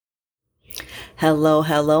Hello,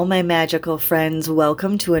 hello, my magical friends.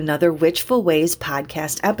 Welcome to another Witchful Ways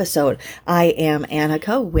podcast episode. I am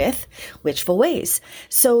Annika with Witchful Ways.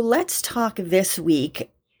 So let's talk this week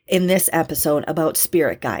in this episode about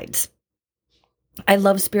spirit guides. I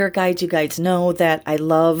love spirit guides. You guys know that I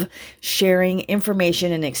love sharing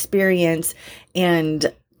information and experience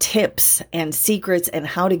and tips and secrets and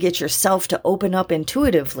how to get yourself to open up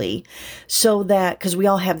intuitively so that, because we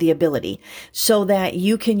all have the ability, so that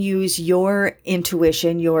you can use your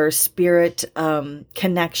intuition, your spirit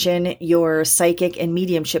connection, your psychic and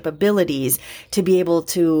mediumship abilities to be able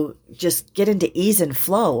to just get into ease and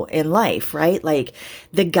flow in life, right? Like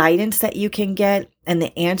the guidance that you can get and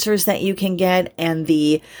the answers that you can get and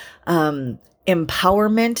the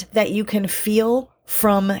empowerment that you can feel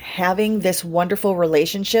from having this wonderful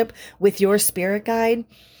relationship with your spirit guide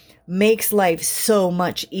makes life so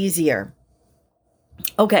much easier.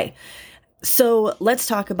 Okay, so let's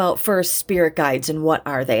talk about first spirit guides and what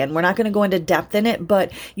are they? And we're not going to go into depth in it,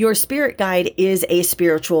 but your spirit guide is a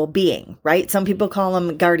spiritual being, right? Some people call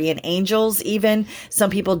them guardian angels even. Some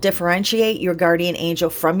people differentiate your guardian angel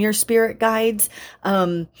from your spirit guides.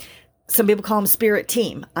 Some people call them spirit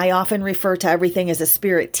team. I often refer to everything as a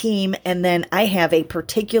spirit team. And then I have a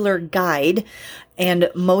particular guide, and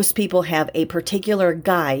most people have a particular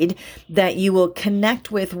guide that you will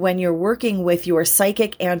connect with when you're working with your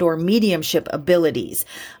psychic and or mediumship abilities.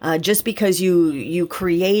 Just because you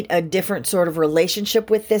create a different sort of relationship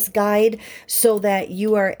with this guide so that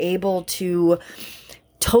you are able to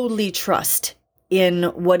totally trust in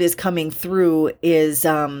what is coming through is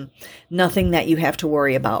nothing that you have to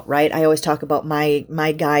worry about, right? I always talk about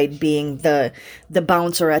my guide being the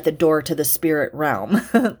bouncer at the door to the spirit realm.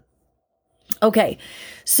 Okay,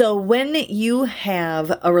 so when you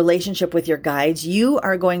have a relationship with your guides, you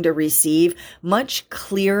are going to receive much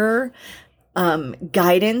clearer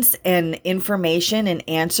guidance and information and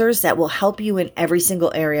answers that will help you in every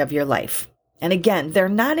single area of your life. And again, they're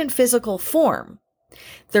not in physical form.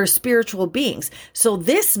 They're spiritual beings. So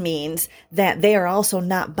this means that they are also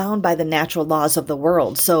not bound by the natural laws of the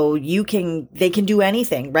world. So they can do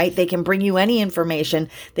anything, right? They can bring you any information.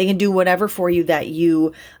 They can do whatever for you that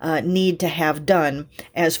you need to have done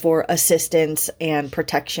as for assistance and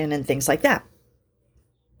protection and things like that.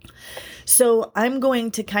 So I'm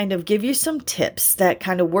going to kind of give you some tips that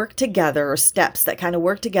kind of work together, or steps that kind of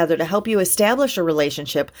work together to help you establish a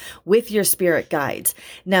relationship with your spirit guides.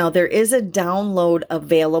 Now, there is a download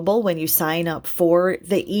available when you sign up for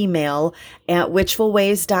the email at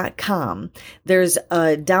witchfulways.com. There's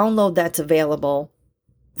a download that's available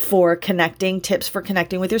for tips for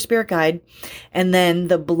connecting with your spirit guide. And then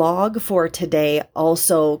the blog for today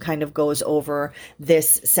also kind of goes over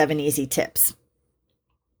this 7 easy tips.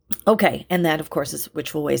 Okay, and that, of course, is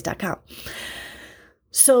witchfulways.com.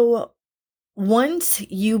 So once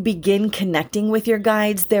you begin connecting with your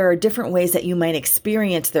guides, there are different ways that you might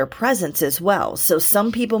experience their presence as well. So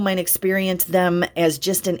some people might experience them as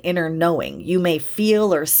just an inner knowing. You may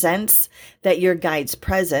feel or sense that your guide's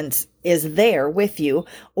presence is there with you,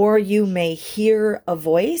 or you may hear a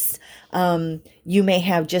voice. You may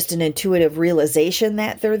have just an intuitive realization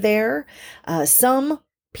that they're there. Some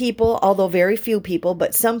people, although very few people,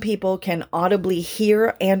 but some people can audibly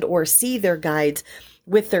hear and or see their guides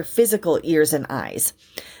with their physical ears and eyes.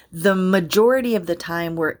 The majority of the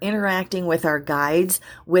time we're interacting with our guides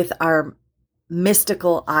with our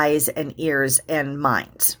mystical eyes and ears and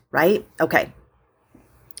minds, right? Okay.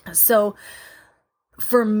 So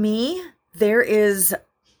for me, there is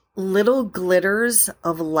little glitters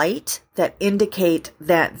of light that indicate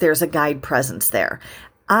that there's a guide presence there.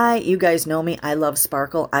 You guys know me, I love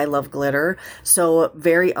sparkle, I love glitter. So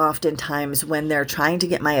very oftentimes when they're trying to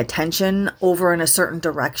get my attention over in a certain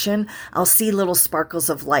direction, I'll see little sparkles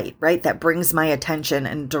of light, right? That brings my attention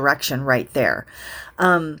and direction right there.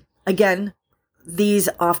 Again, these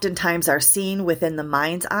oftentimes are seen within the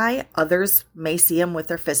mind's eye. Others may see them with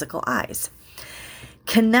their physical eyes.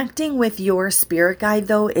 Connecting with your spirit guide,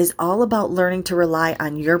 though, is all about learning to rely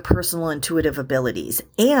on your personal intuitive abilities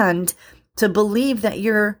and to believe that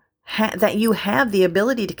you have the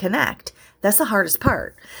ability to connect. That's the hardest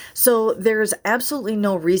part. So there's absolutely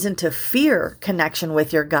no reason to fear connection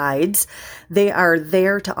with your guides. They are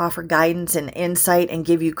there to offer guidance and insight and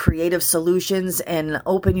give you creative solutions and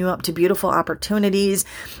open you up to beautiful opportunities.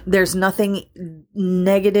 There's nothing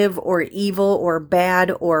negative or evil or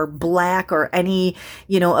bad or black or any,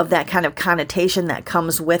 of that kind of connotation that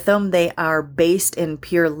comes with them. They are based in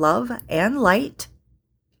pure love and light.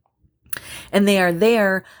 And they are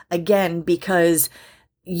there, again, because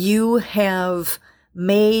you have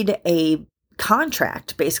made a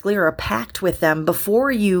contract basically, or a pact with them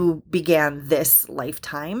before you began this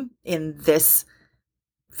lifetime in this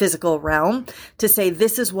physical realm to say,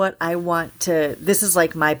 this is what I want to, this is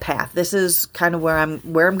like my path. This is kind of where I'm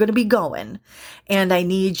going to be going. And I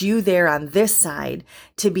need you there on this side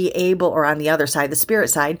to be able, or on the other side, the spirit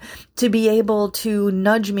side, to be able to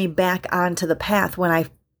nudge me back onto the path when I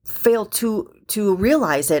fail to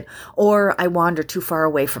realize it, or I wander too far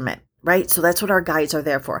away from it. Right? So that's what our guides are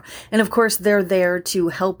there for. And of course, they're there to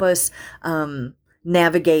help us,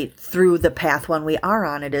 navigate through the path when we are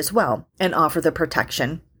on it as well, and offer the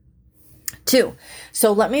protection too.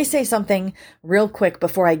 So let me say something real quick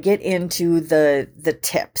before I get into the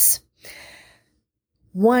tips.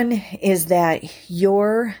 One is that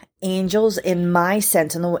your angels, in my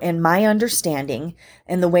sense and in my understanding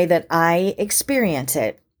and the way that I experience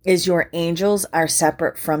it, is your angels are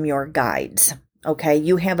separate from your guides. Okay,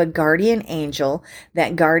 you have a guardian angel.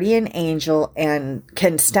 That guardian angel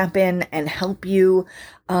can step in and help you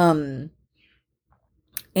and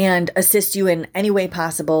assist you in any way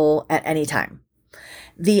possible at any time.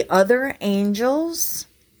 The other angels,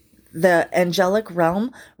 the angelic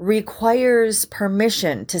realm, requires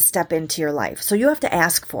permission to step into your life. So you have to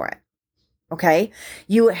ask for it. Okay,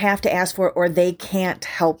 you have to ask for it, or they can't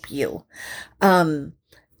help you.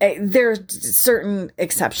 There's certain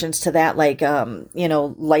exceptions to that, like,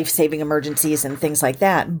 life-saving emergencies and things like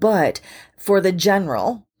that. But for the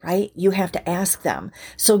general, right, you have to ask them.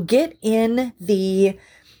 So get in the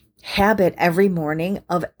habit every morning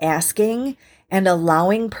of asking and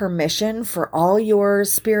allowing permission for all your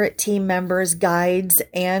spirit team members, guides,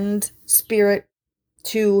 and spirit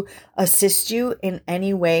to assist you in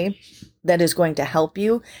any way that is going to help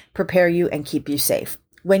you, prepare you, and keep you safe.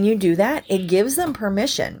 When you do that, it gives them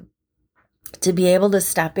permission to be able to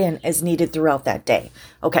step in as needed throughout that day.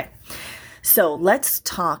 Okay, so let's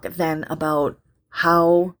talk then about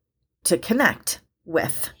how to connect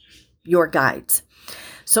with your guides.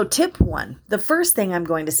 So tip 1, the first thing I'm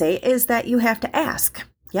going to say is that you have to ask.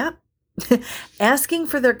 Yep. Asking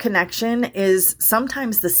for their connection is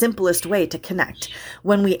sometimes the simplest way to connect.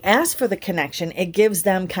 When we ask for the connection, it gives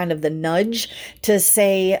them kind of the nudge to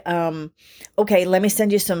say, okay, let me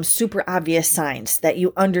send you some super obvious signs that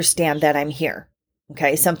you understand that I'm here.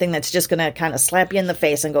 Okay, something that's just going to kind of slap you in the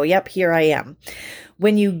face and go, yep, here I am.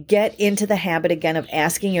 When you get into the habit again of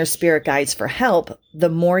asking your spirit guides for help, the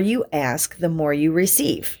more you ask, the more you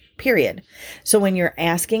receive, period. So when you're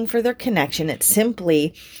asking for their connection, it's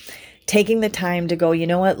simply taking the time to go, you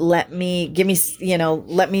know what, let me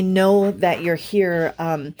know that you're here.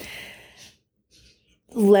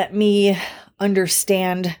 Let me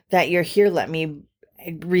understand that you're here. Let me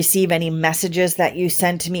receive any messages that you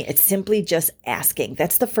send to me. It's simply just asking.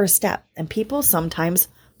 That's the first step. And people sometimes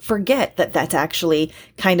forget that that's actually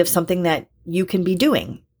kind of something that you can be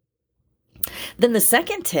doing. Then the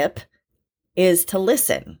second tip is to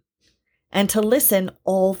listen, and to listen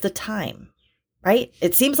all the time. Right?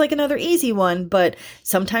 It seems like another easy one, but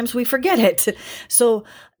sometimes we forget it. So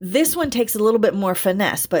this one takes a little bit more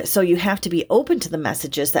finesse, but so you have to be open to the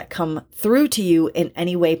messages that come through to you in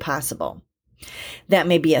any way possible. That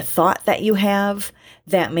may be a thought that you have,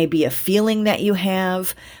 that may be a feeling that you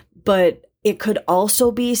have, but it could also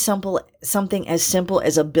be something as simple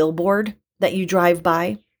as a billboard that you drive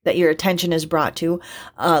by, that your attention is brought to,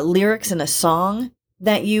 lyrics in a song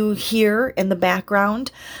that you hear in the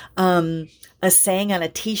background, a saying on a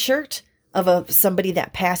t-shirt of somebody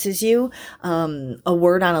that passes you, a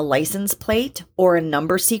word on a license plate, or a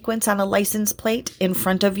number sequence on a license plate in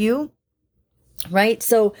front of you, right?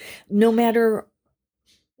 So no matter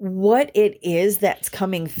what it is that's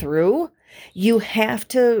coming through, you have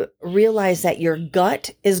to realize that your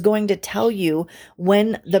gut is going to tell you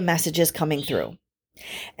when the message is coming through.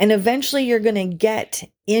 And eventually you're going to get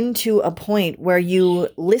into a point where you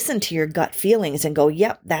listen to your gut feelings and go,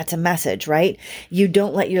 yep, that's a message, right? You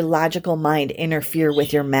don't let your logical mind interfere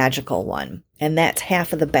with your magical one. And that's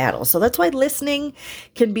half of the battle. So that's why listening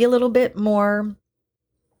can be a little bit more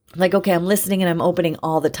like, okay, I'm listening and I'm opening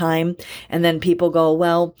all the time. And then people go,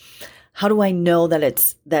 well, how do I know that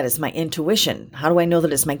is my intuition? How do I know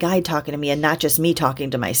that it's my guide talking to me and not just me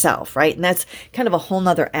talking to myself, right? And that's kind of a whole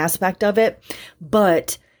nother aspect of it.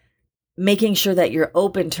 But making sure that you're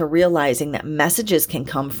open to realizing that messages can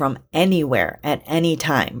come from anywhere at any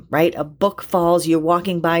time, right? A book falls, you're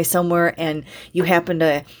walking by somewhere and you happen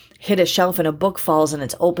to hit a shelf and a book falls and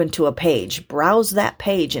it's open to a page. Browse that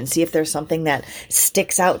page and see if there's something that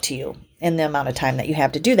sticks out to you in the amount of time that you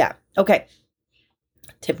have to do that. Okay.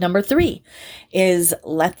 Tip number 3 is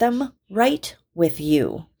let them write with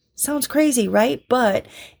you. Sounds crazy, right? But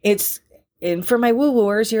it's And for my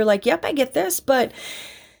woo-wooers, you're like, yep, I get this, but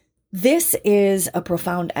this is a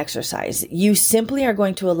profound exercise. You simply are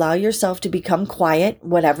going to allow yourself to become quiet,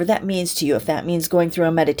 whatever that means to you. If that means going through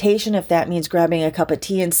a meditation, if that means grabbing a cup of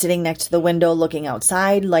tea and sitting next to the window, looking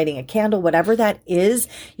outside, lighting a candle, whatever that is,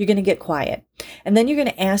 you're going to get quiet. And then you're going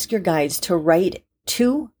to ask your guides to write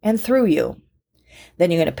to and through you. Then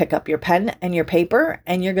you're going to pick up your pen and your paper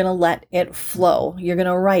and you're going to let it flow. You're going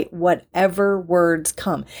to write whatever words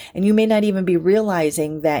come. And you may not even be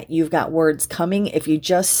realizing that you've got words coming. If you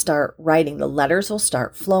just start writing, the letters will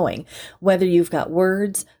start flowing. Whether you've got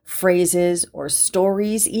words, phrases, or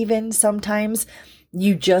stories even sometimes,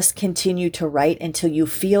 you just continue to write until you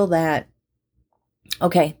feel that,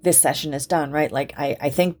 okay, this session is done, right? Like, I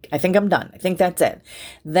think I'm done. I think that's it.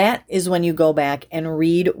 That is when you go back and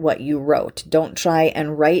read what you wrote. Don't try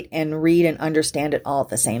and write and read and understand it all at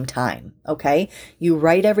the same time. Okay. You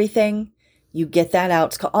write everything, you get that out.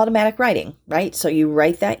 It's called automatic writing, right? So you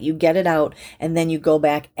write that, you get it out, and then you go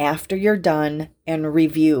back after you're done and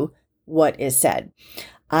review what is said.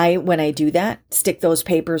 When I do that, stick those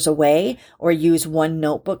papers away or use one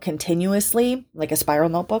notebook continuously, like a spiral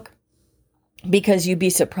notebook. Because you'd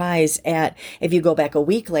be surprised at if you go back a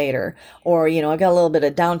week later, or, I got a little bit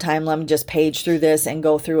of downtime, let me just page through this and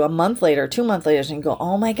go through a month later, 2 months later, and go,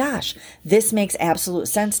 oh my gosh, this makes absolute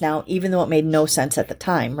sense now, even though it made no sense at the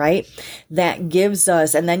time, right? That gives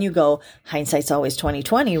us, and then you go, hindsight's always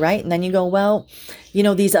 20/20, right? And then you go, well,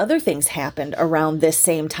 these other things happened around this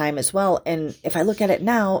same time as well. And if I look at it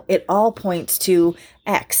now, it all points to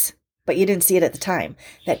X, but you didn't see it at the time.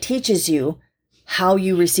 That teaches you how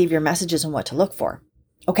you receive your messages and what to look for.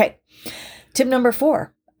 Okay. Tip number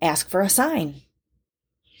 4, ask for a sign.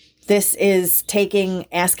 This is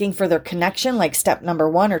asking for their connection, like step number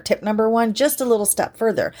 1 or tip number 1, just a little step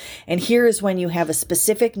further. And here is when you have a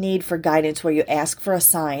specific need for guidance where you ask for a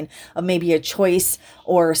sign of maybe a choice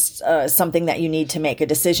or something that you need to make, a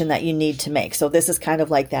decision that you need to make. So this is kind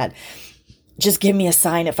of like that. Just give me a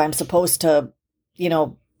sign if I'm supposed to,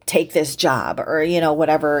 take this job or,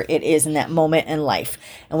 whatever it is in that moment in life.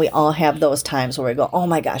 And we all have those times where we go, oh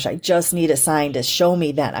my gosh, I just need a sign to show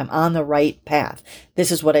me that I'm on the right path.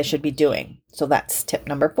 This is what I should be doing. So that's tip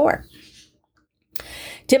number 4.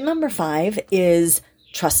 Tip number 5 is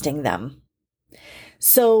trusting them.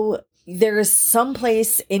 So there's some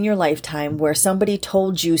place in your lifetime where somebody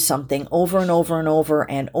told you something over and over and over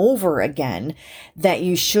and over again that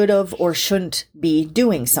you should have or shouldn't be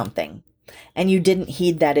doing something. And you didn't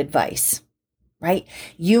heed that advice, right?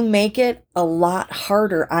 You make it a lot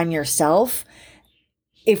harder on yourself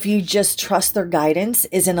if you just trust their guidance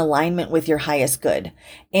is in alignment with your highest good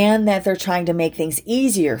and that they're trying to make things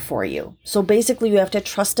easier for you. So basically you have to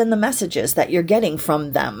trust in the messages that you're getting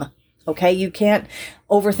from them. Okay. You can't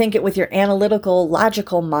overthink it with your analytical,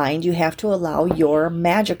 logical mind. You have to allow your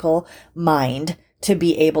magical mind to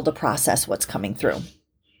be able to process what's coming through.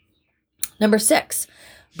 Number 6.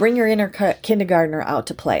 Bring your inner kindergartner out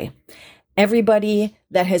to play. Everybody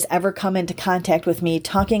that has ever come into contact with me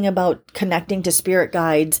talking about connecting to spirit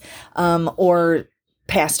guides, or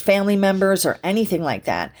past family members or anything like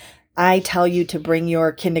that, I tell you to bring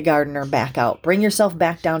your kindergartner back out. Bring yourself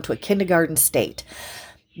back down to a kindergarten state.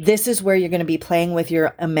 This is where you're going to be playing with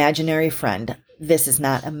your imaginary friend. This is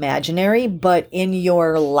not imaginary, but in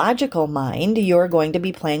your logical mind, you're going to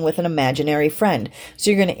be playing with an imaginary friend. So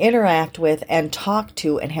you're going to interact with and talk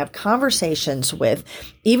to and have conversations with,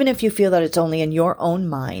 even if you feel that it's only in your own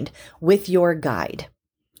mind, with your guide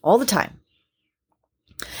all the time.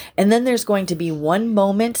 And then there's going to be one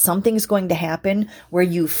moment, something's going to happen where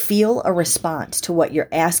you feel a response to what you're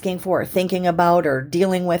asking for or thinking about or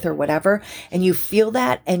dealing with or whatever. And you feel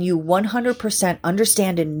that and you 100%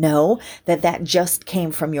 understand and know that that just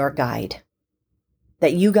came from your guide,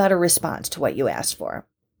 that you got a response to what you asked for.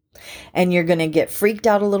 And you're going to get freaked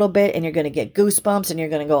out a little bit and you're going to get goosebumps and you're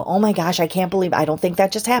going to go, oh my gosh, I can't believe, I don't think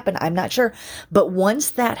that just happened. I'm not sure. But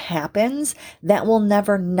once that happens, that will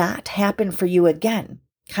never not happen for you again.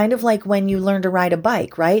 Kind of like when you learn to ride a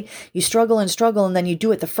bike, right? You struggle and then you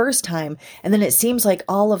do it the first time. And then it seems like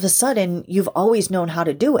all of a sudden you've always known how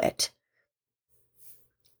to do it.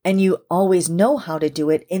 And you always know how to do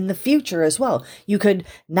it in the future as well. You could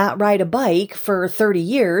not ride a bike for 30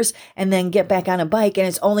 years and then get back on a bike and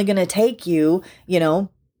it's only going to take you, 1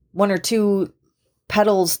 or 2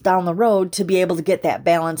 pedals down the road to be able to get that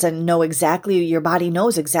balance and know exactly, your body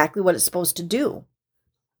knows exactly what it's supposed to do.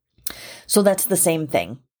 So that's the same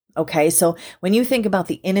thing. Okay. So when you think about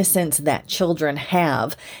the innocence that children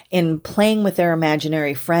have in playing with their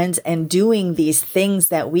imaginary friends and doing these things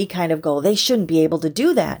that we kind of go, they shouldn't be able to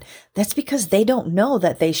do that. That's because they don't know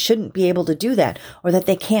that they shouldn't be able to do that or that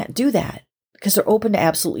they can't do that. because they're open to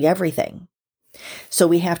absolutely everything. So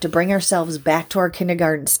we have to bring ourselves back to our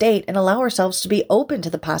kindergarten state and allow ourselves to be open to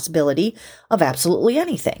the possibility of absolutely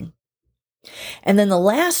anything. And then the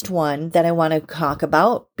last one that I want to talk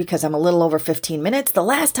about, because I'm a little over 15 minutes, the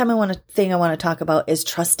last thing I want to talk about is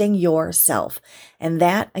trusting yourself. And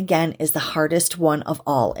that, again, is the hardest one of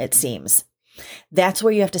all, it seems. That's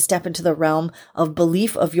where you have to step into the realm of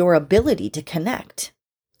belief of your ability to connect.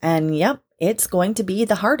 And yep, it's going to be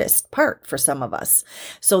the hardest part for some of us.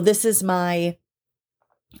 So this is my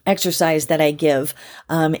exercise that I give,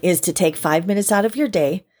 is to take 5 minutes out of your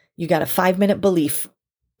day. You got a 5-minute belief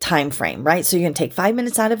time frame, right? So you're going to take 5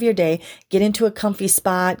 minutes out of your day, get into a comfy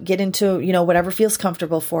spot, get into, whatever feels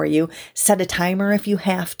comfortable for you, set a timer if you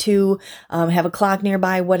have to, have a clock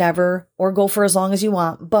nearby, whatever, or go for as long as you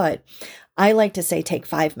want. But I like to say, take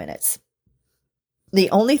 5 minutes. The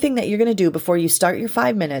only thing that you're going to do before you start your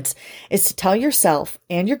 5 minutes is to tell yourself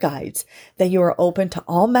and your guides that you are open to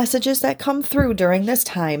all messages that come through during this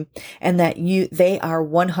time and that they are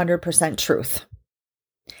 100% truth.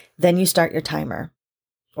 Then you start your timer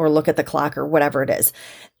or look at the clock or whatever it is.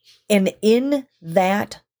 And in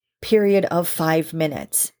that period of 5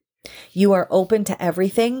 minutes, you are open to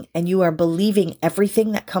everything and you are believing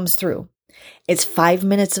everything that comes through. It's 5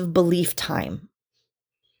 minutes of belief time.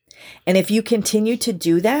 And if you continue to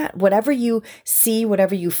do that, whatever you see,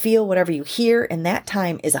 whatever you feel, whatever you hear in that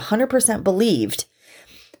time is 100% believed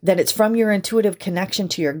that it's from your intuitive connection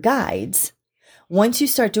to your guides. Once you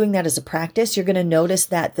start doing that as a practice, you're going to notice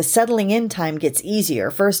that the settling in time gets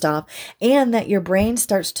easier, first off, and that your brain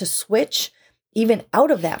starts to switch even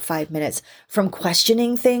out of that 5 minutes from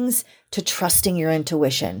questioning things to trusting your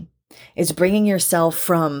intuition. It's bringing yourself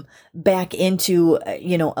from back into,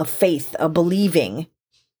 a faith, a believing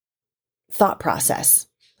thought process.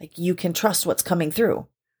 Like you can trust what's coming through.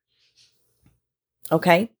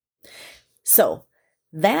 Okay. So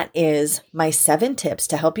that is my 7 tips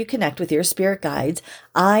to help you connect with your spirit guides.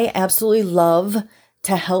 I absolutely love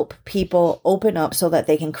to help people open up so that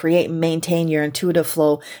they can create and maintain your intuitive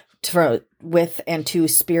flow with and to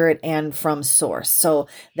spirit and from source. So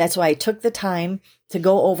that's why I took the time to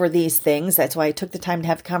go over these things. That's why I took the time to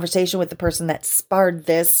have the conversation with the person that sparred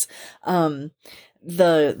this,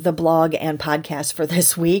 the blog and podcast for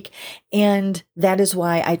this week. And that is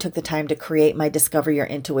why I took the time to create my Discover Your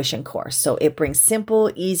Intuition course. So it brings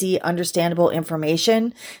simple, easy, understandable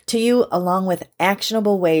information to you along with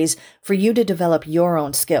actionable ways for you to develop your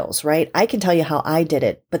own skills, right? I can tell you how I did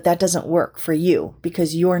it, but that doesn't work for you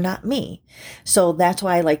because you're not me. So that's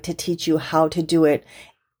why I like to teach you how to do it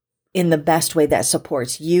in the best way that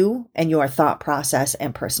supports you and your thought process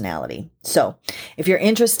and personality. So if you're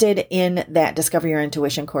interested in that Discover Your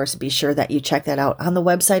Intuition course, be sure that you check that out on the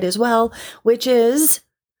website as well, which is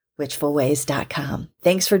witchfulways.com.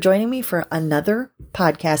 Thanks for joining me for another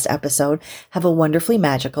podcast episode. Have a wonderfully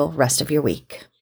magical rest of your week.